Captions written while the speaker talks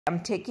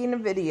I'm taking a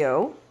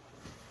video.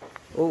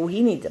 Oh,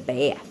 he needs a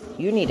bath.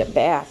 You need a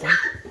bath.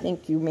 I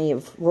think you may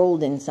have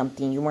rolled in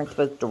something you weren't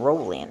supposed to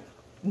roll in.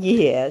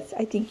 Yes,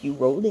 I think you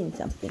rolled in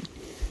something. Do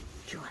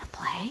you want to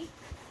play?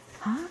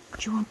 Huh?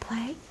 Do you want to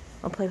play?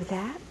 Want to play with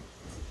that?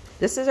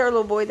 This is our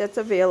little boy that's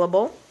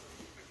available.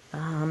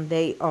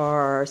 They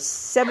are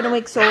 7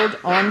 weeks old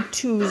on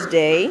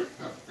Tuesday,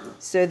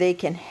 so they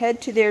can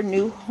head to their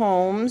new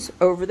homes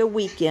over the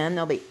weekend.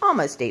 They'll be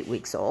almost 8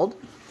 weeks old.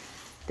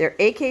 They're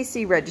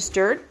AKC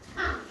registered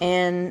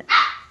and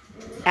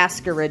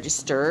ASCA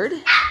registered.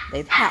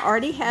 They've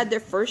already had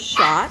their first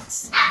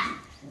shots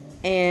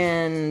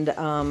and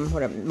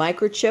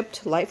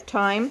microchipped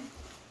lifetime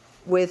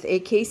with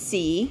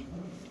AKC.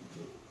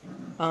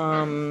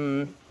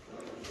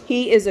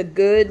 He is a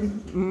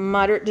good,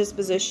 moderate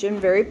disposition,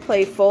 very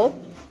playful.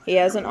 He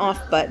has an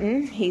off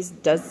button.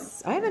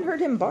 I haven't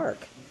heard him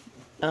bark.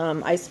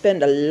 I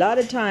spend a lot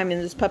of time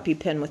in this puppy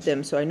pen with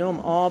them, so I know them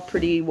all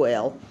pretty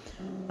well.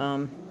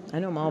 I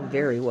know them all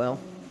very well.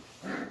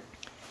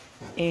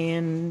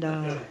 And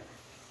I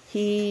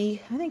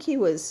think he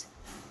was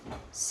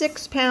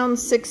 6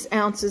 pounds, 6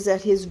 ounces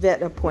at his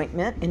vet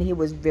appointment, and he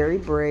was very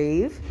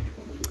brave.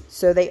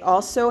 So they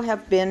also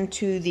have been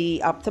to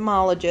the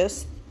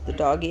ophthalmologist, the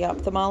doggy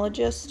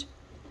ophthalmologist.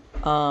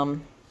 Oh,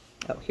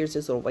 here's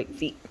his little white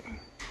feet.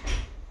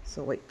 His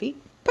little white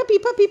feet. Puppy,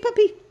 puppy,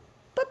 puppy,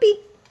 puppy.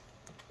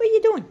 What are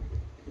you doing?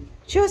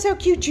 Show us how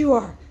cute you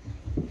are.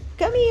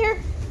 Come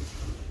here.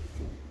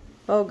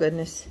 Oh,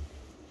 goodness.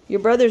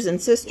 Your brothers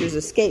and sisters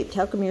escaped.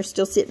 How come you're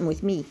still sitting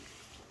with me?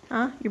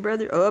 Huh? Your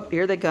brother? Oh,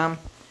 here they come.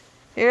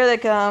 Here they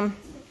come.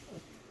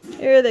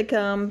 Here they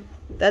come.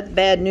 That's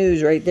bad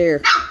news right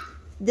there.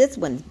 This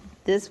one's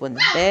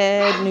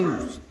bad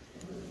news.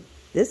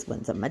 This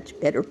one's a much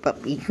better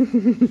puppy.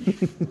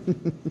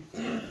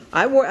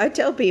 I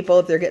tell people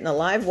if they're getting a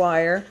live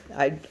wire,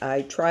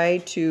 I try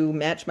to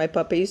match my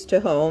puppies to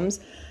homes,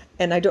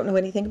 and I don't know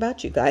anything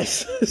about you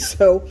guys.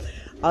 So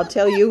I'll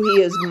tell you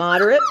he is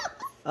moderate.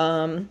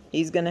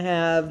 He's going to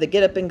have the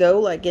get up and go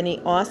like any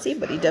Aussie,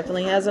 but he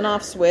definitely has an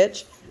off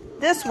switch.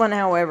 This one,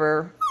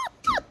 however,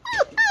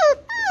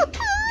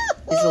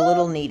 is a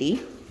little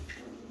needy.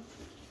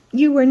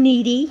 You were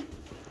needy.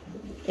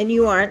 And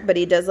you aren't, but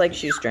he does like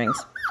shoestrings.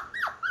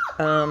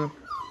 My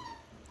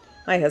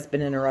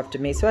husband interrupted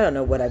me, so I don't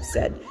know what I've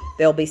said.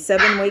 They'll be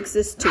 7 weeks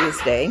this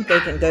Tuesday. They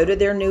can go to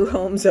their new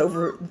homes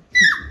over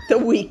the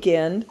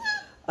weekend.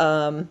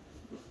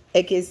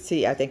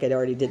 AKC, I think I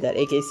already did that.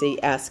 AKC,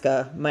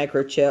 ASCA,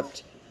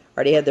 microchipped.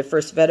 Already had their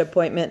first vet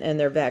appointment and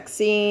their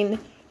vaccine.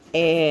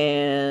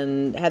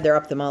 And had their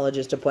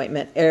ophthalmologist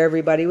appointment.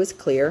 Everybody was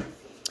clear.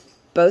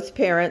 Both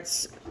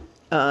parents'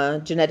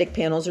 genetic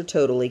panels are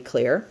totally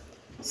clear.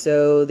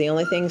 So the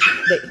only things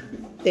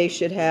they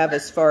should have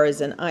as far as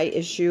an eye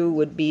issue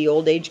would be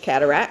old age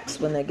cataracts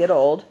when they get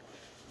old.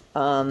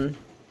 I've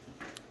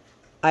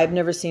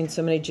never seen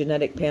so many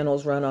genetic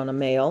panels run on a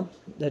male.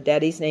 The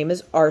daddy's name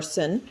is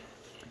Arson.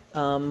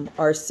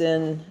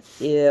 Arson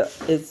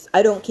is,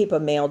 I don't keep a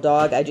male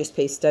dog. I just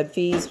pay stud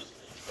fees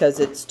because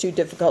it's too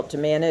difficult to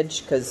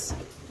manage because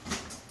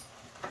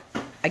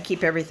I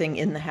keep everything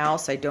in the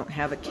house. I don't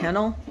have a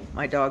kennel.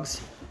 My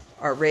dogs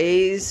are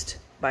raised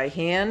by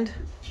hand.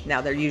 Now,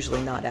 they're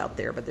usually not out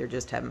there, but they're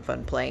just having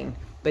fun playing.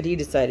 But he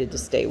decided to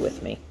stay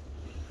with me.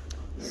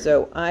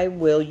 So I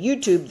will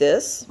YouTube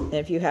this. And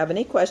if you have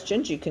any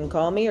questions, you can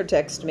call me or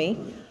text me.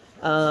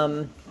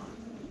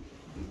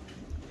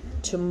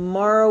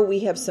 Tomorrow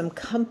we have some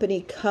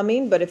company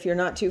coming, but if you're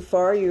not too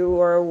far,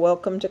 you are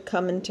welcome to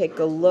come and take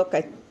a look.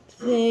 I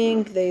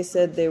think they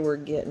said they were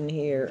getting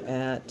here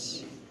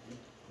at,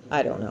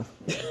 I don't know.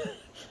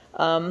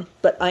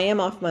 But I am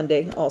off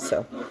Monday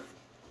also.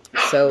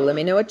 So let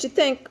me know what you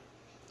think.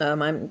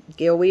 I'm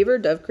Gail Weaver,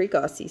 Dove Creek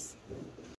Aussies.